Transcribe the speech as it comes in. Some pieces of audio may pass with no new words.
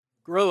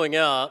Growing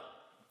up,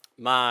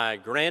 my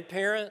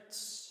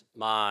grandparents,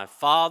 my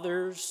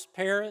father's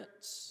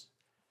parents,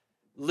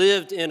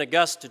 lived in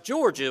Augusta,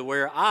 Georgia,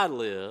 where I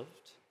lived.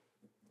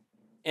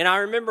 And I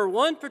remember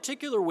one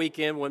particular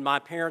weekend when my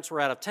parents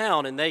were out of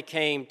town and they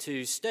came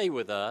to stay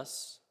with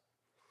us.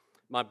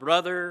 My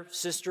brother,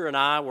 sister, and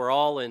I were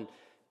all in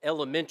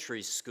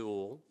elementary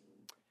school,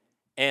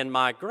 and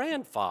my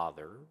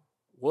grandfather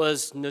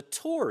was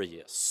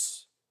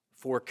notorious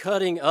for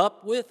cutting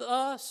up with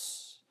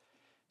us.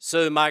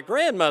 So my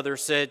grandmother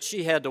said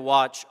she had to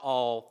watch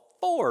all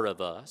four of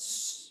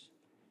us,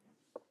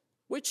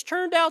 which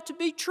turned out to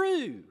be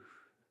true.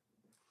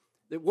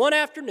 That one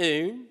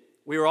afternoon,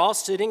 we were all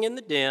sitting in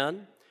the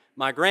den,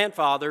 my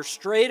grandfather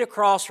straight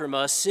across from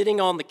us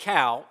sitting on the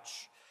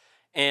couch,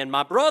 and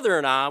my brother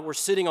and I were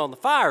sitting on the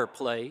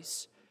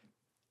fireplace,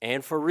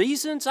 and for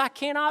reasons I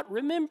cannot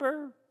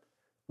remember,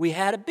 we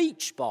had a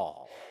beach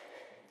ball.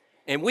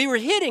 And we were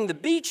hitting the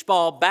beach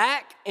ball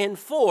back and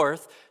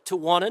forth to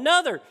one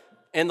another.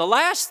 And the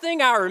last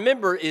thing I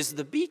remember is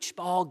the beach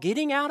ball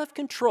getting out of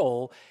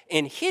control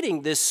and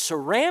hitting this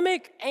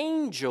ceramic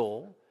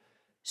angel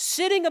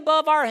sitting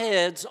above our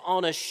heads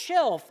on a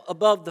shelf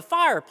above the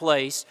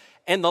fireplace.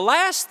 And the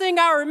last thing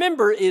I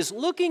remember is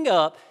looking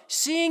up,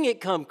 seeing it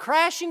come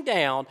crashing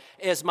down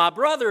as my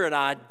brother and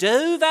I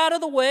dove out of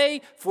the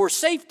way for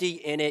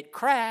safety, and it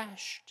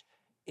crashed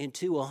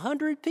into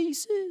 100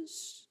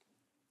 pieces.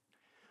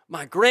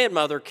 My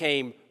grandmother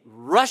came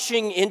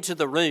rushing into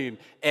the room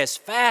as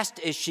fast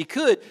as she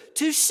could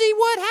to see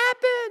what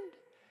happened.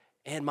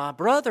 And my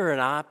brother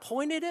and I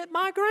pointed at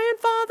my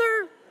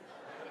grandfather.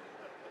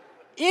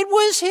 It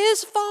was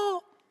his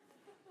fault.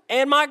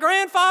 And my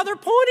grandfather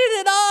pointed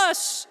at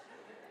us.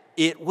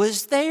 It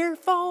was their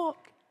fault.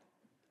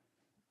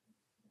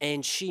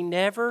 And she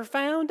never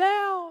found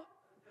out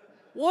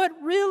what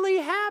really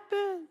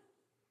happened.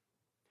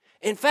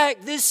 In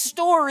fact, this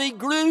story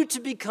grew to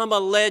become a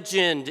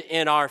legend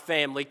in our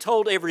family,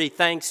 told every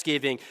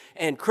Thanksgiving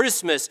and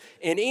Christmas,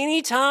 and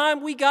any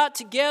time we got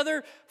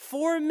together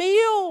for a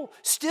meal,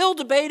 still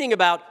debating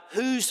about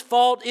whose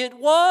fault it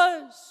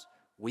was.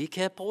 We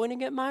kept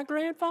pointing at my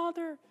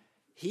grandfather.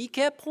 He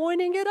kept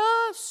pointing at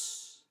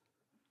us.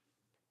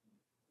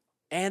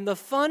 And the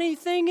funny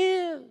thing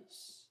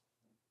is,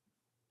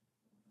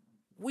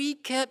 we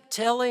kept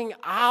telling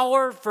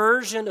our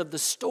version of the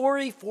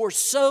story for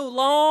so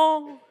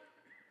long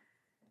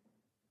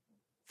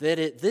that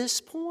at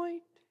this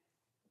point,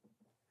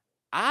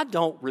 I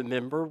don't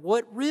remember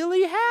what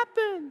really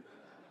happened.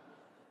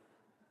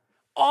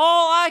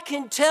 All I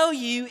can tell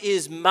you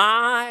is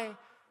my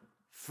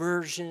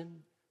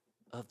version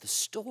of the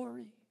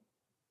story.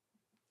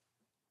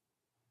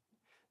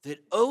 That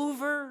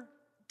over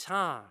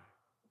time,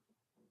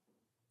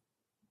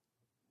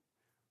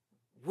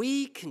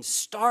 we can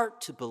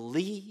start to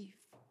believe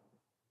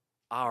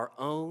our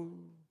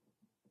own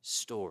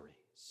stories,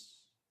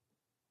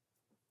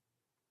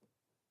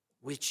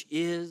 which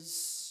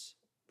is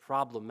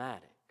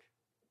problematic.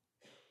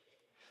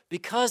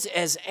 Because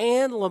as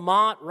Anne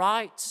Lamott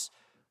writes,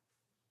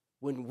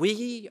 when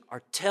we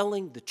are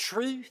telling the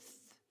truth,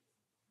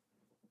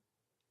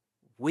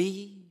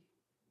 we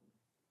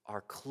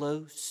are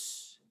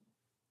close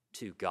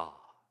to God.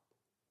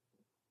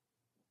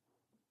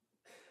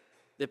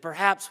 That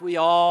perhaps we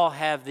all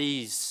have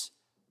these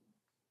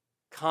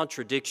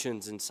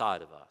contradictions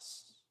inside of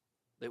us.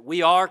 That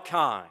we are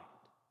kind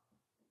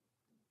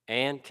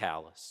and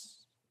callous.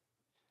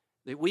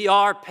 That we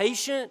are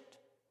patient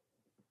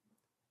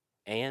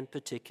and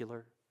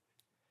particular.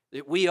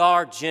 That we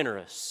are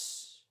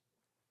generous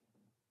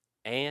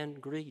and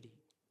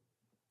greedy.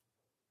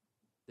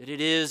 That it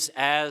is,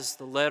 as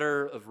the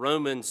letter of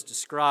Romans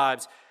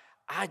describes,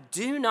 I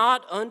do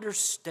not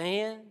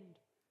understand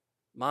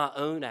my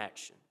own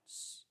actions.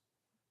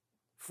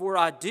 For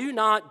I do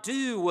not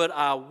do what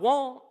I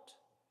want,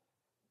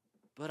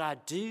 but I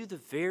do the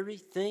very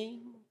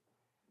thing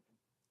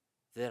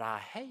that I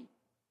hate.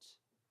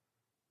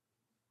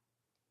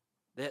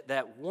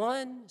 That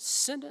one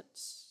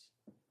sentence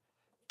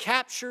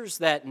captures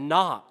that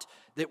knot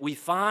that we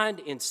find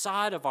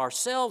inside of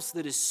ourselves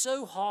that is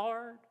so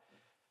hard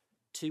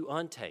to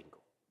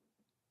untangle.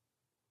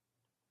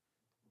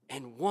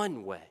 And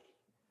one way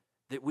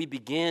that we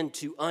begin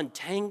to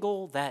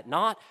untangle that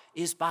knot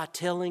is by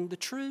telling the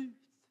truth.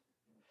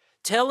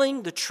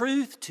 Telling the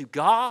truth to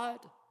God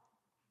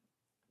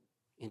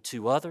and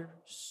to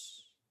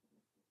others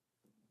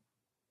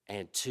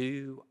and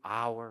to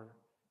ourselves.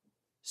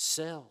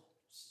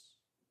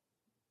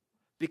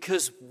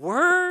 Because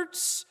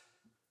words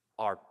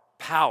are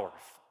powerful.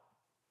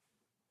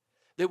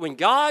 That when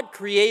God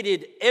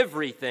created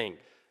everything,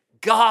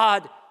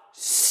 God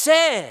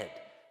said,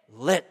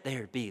 "Let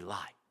there be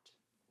light."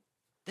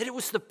 That it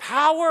was the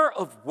power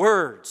of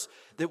words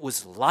that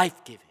was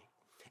life-giving.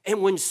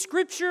 And when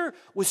Scripture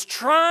was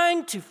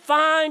trying to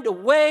find a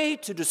way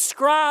to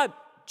describe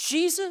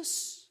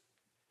Jesus,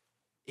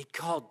 it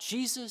called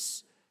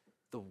Jesus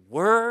the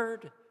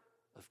Word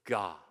of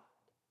God.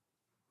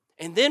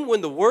 And then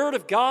when the Word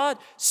of God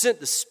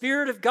sent the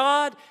Spirit of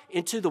God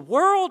into the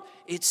world,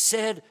 it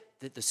said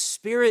that the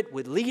Spirit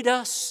would lead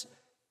us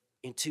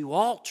into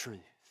all truth.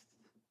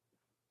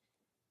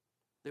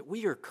 That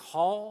we are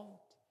called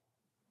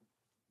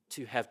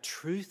to have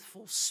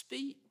truthful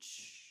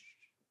speech,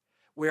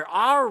 where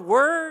our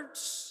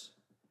words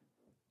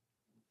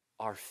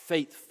are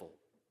faithful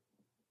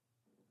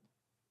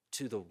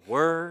to the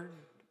Word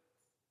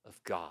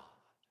of God.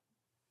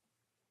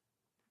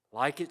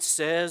 Like it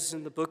says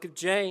in the book of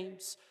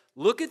James,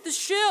 look at the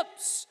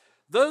ships.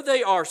 Though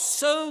they are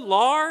so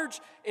large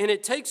and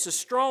it takes a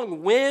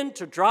strong wind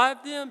to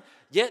drive them,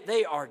 yet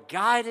they are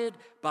guided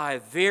by a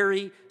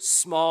very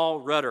small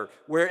rudder,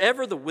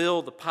 wherever the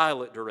will the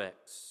pilot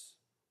directs.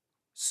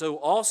 So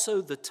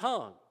also the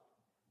tongue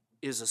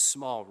is a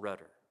small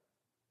rudder,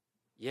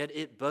 yet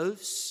it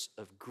boasts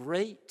of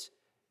great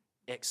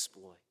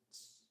exploits.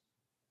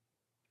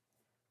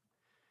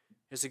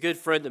 As a good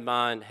friend of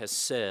mine has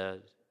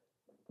said,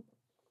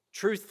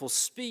 truthful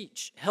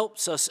speech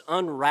helps us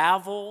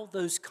unravel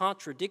those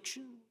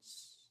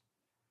contradictions,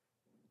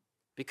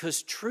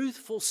 because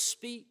truthful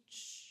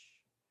speech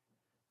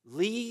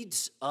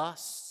leads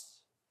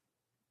us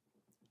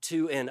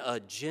to an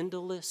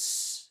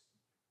agendaless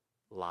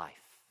life.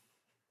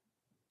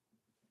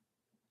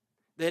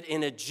 That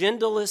an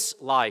agendaless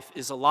life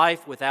is a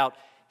life without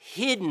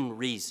hidden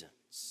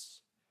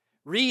reasons,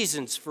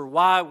 reasons for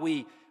why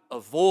we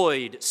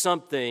avoid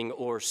something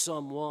or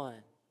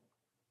someone,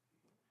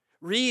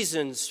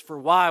 reasons for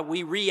why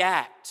we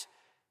react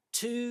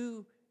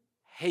too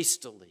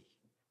hastily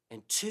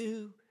and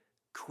too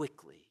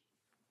quickly,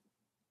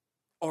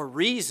 or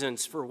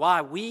reasons for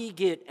why we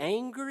get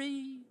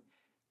angry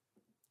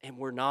and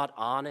we're not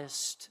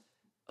honest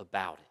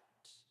about it.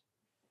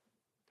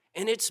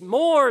 And it's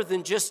more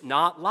than just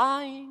not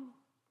lying.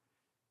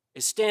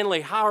 As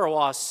Stanley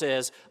Hauerwas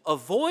says,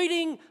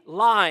 avoiding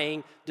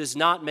lying does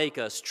not make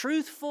us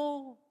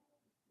truthful.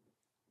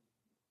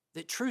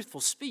 That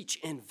truthful speech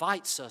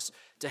invites us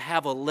to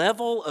have a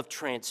level of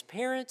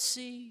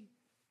transparency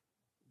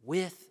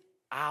with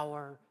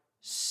ourselves.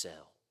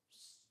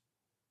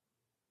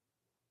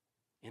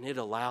 And it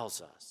allows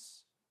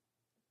us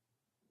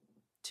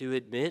to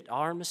admit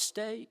our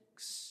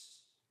mistakes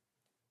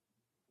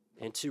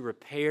and to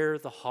repair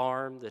the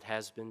harm that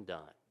has been done.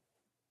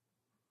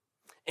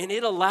 And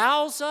it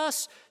allows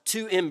us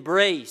to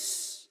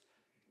embrace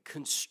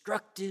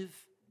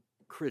constructive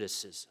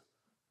criticism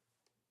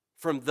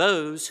from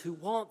those who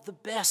want the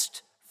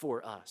best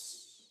for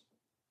us.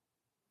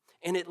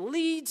 And it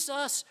leads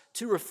us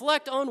to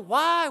reflect on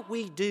why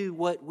we do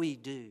what we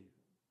do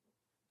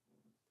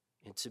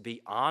and to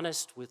be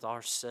honest with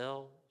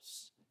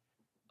ourselves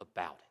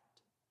about it.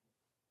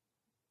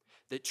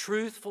 That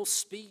truthful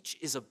speech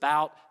is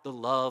about the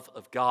love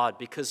of God,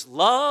 because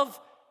love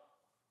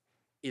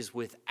is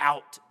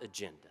without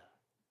agenda.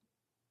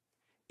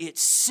 It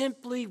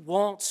simply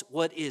wants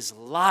what is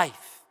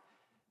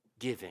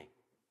life-giving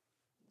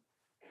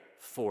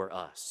for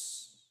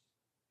us.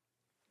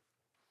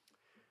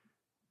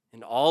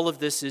 And all of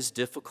this is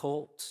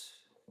difficult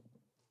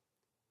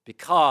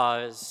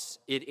because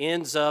it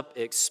ends up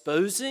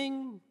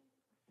exposing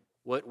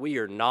what we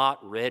are not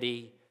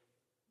ready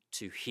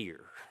to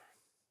hear.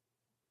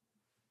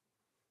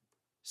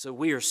 So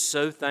we are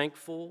so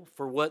thankful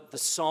for what the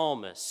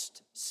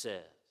psalmist says.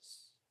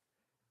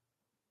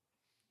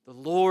 The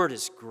Lord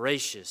is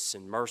gracious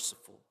and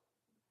merciful,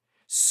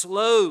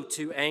 slow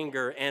to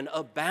anger and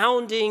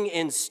abounding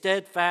in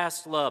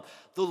steadfast love.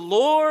 The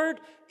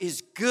Lord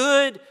is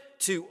good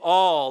to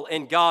all,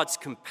 and God's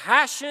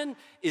compassion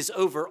is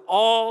over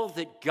all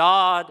that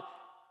God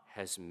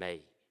has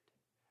made.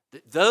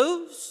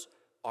 Those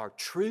are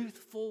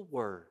truthful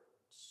words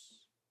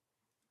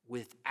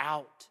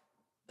without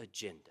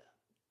agenda.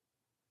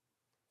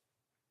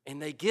 And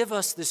they give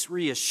us this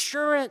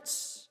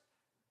reassurance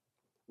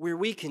where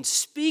we can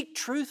speak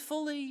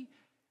truthfully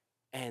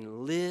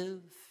and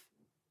live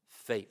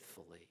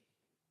faithfully.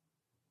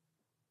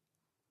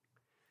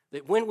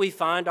 That when we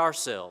find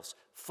ourselves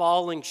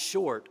falling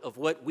short of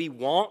what we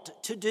want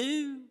to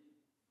do,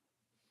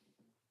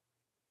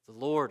 the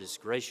Lord is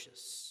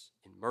gracious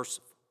and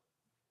merciful,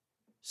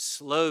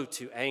 slow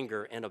to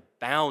anger and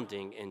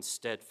abounding in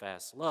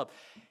steadfast love.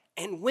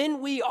 And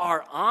when we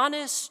are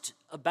honest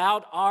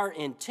about our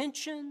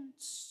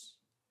intentions,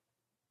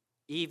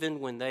 even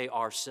when they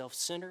are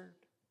self-centered,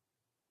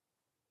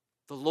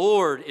 the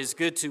Lord is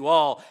good to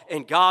all,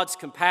 and God's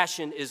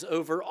compassion is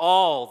over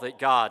all that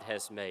God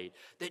has made.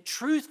 That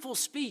truthful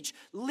speech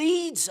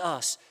leads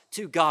us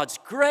to God's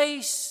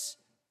grace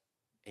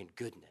and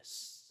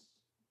goodness.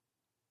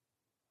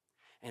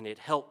 And it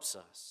helps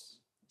us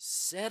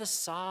set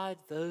aside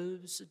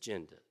those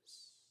agendas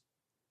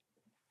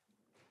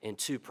and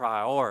to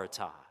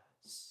prioritize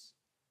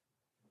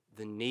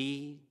the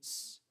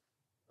needs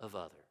of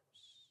others.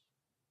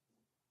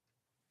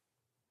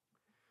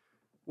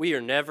 We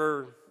are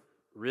never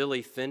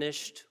really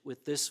finished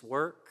with this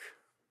work,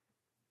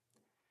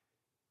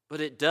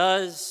 but it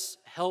does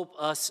help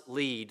us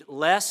lead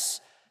less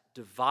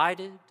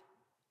divided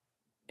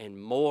and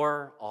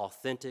more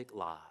authentic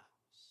lives.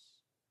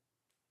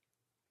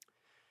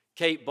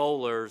 Kate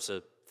Bowler's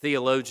a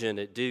theologian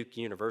at Duke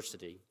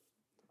University.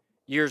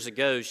 Years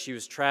ago, she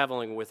was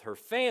traveling with her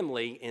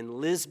family in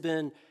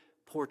Lisbon,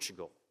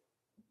 Portugal.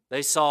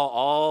 They saw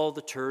all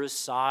the tourist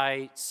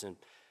sites and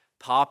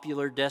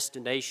popular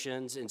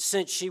destinations, and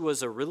since she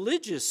was a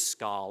religious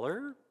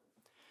scholar,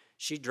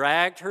 she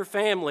dragged her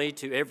family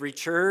to every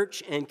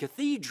church and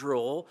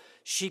cathedral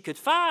she could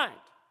find.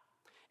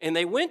 And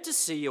they went to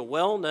see a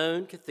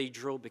well-known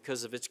cathedral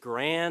because of its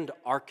grand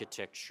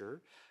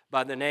architecture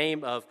by the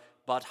name of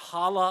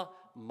Bathala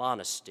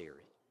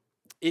Monastery.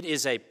 It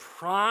is a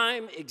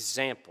prime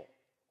example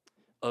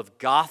of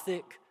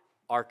Gothic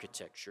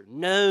architecture,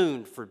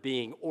 known for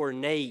being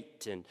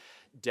ornate and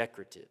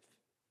decorative.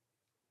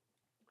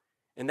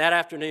 And that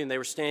afternoon, they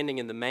were standing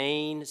in the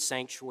main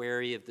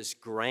sanctuary of this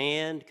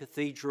grand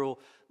cathedral,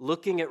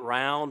 looking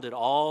around at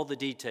all the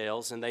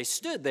details, and they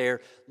stood there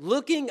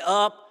looking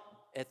up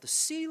at the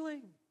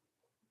ceiling.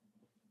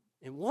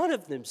 And one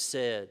of them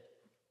said,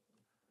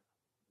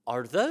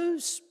 "Are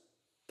those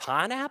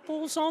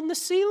pineapples on the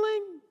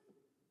ceiling?"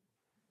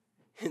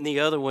 And the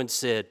other one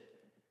said,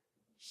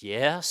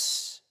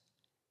 "Yes,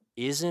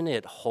 isn't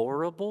it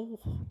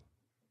horrible?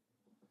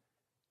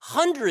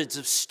 Hundreds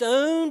of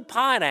stone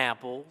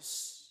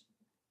pineapples.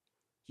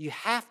 You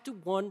have to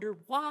wonder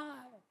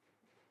why."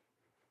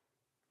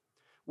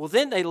 Well,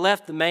 then they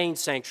left the main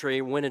sanctuary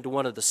and went into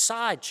one of the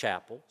side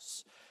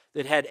chapels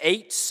that had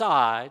 8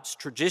 sides,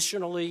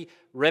 traditionally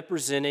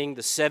representing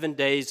the 7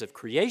 days of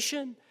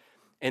creation,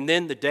 and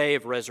then the day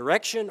of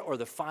resurrection or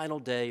the final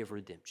day of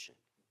redemption.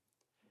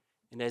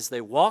 And as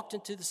they walked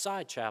into the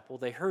side chapel,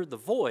 they heard the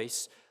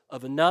voice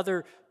of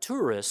another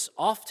tourist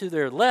off to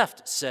their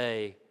left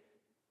say,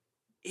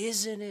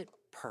 "Isn't it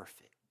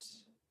perfect?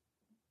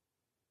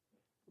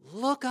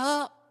 Look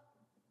up.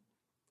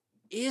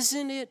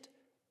 Isn't it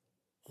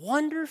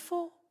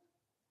wonderful?"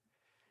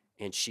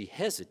 And she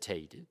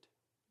hesitated,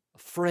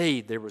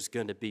 afraid there was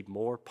going to be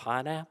more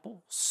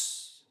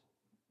pineapples.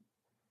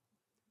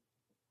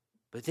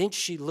 But then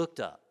she looked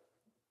up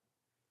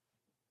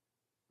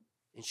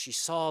and she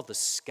saw the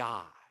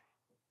sky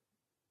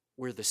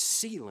where the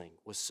ceiling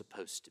was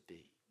supposed to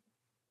be.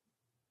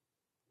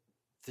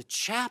 The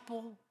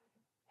chapel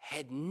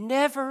had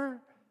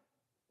never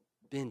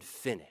been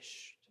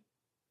finished.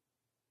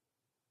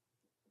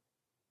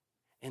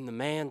 And the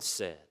man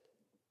said,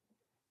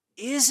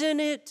 "Isn't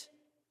it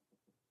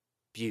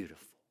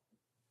beautiful?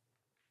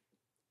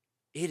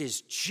 It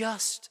is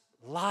just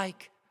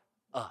like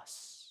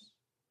us,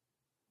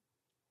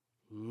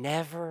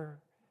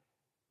 never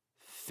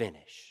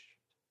finished."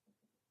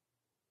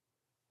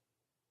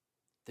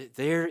 That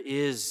there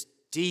is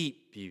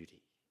deep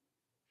beauty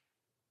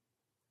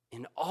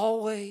in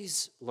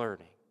always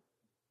learning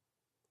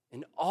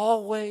and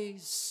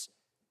always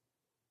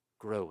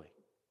growing.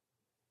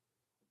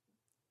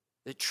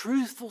 That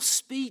truthful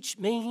speech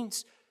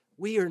means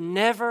we are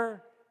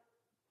never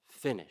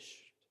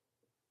finished.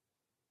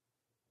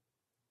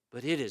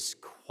 But it is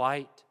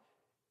quite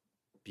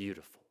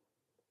beautiful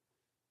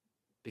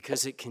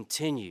because it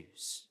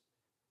continues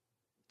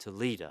to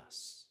lead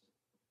us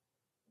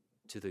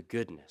to the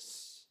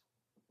goodness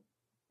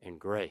and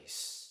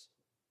grace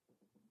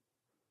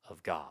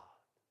of God.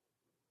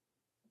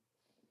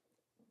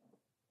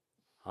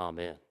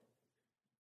 Amen.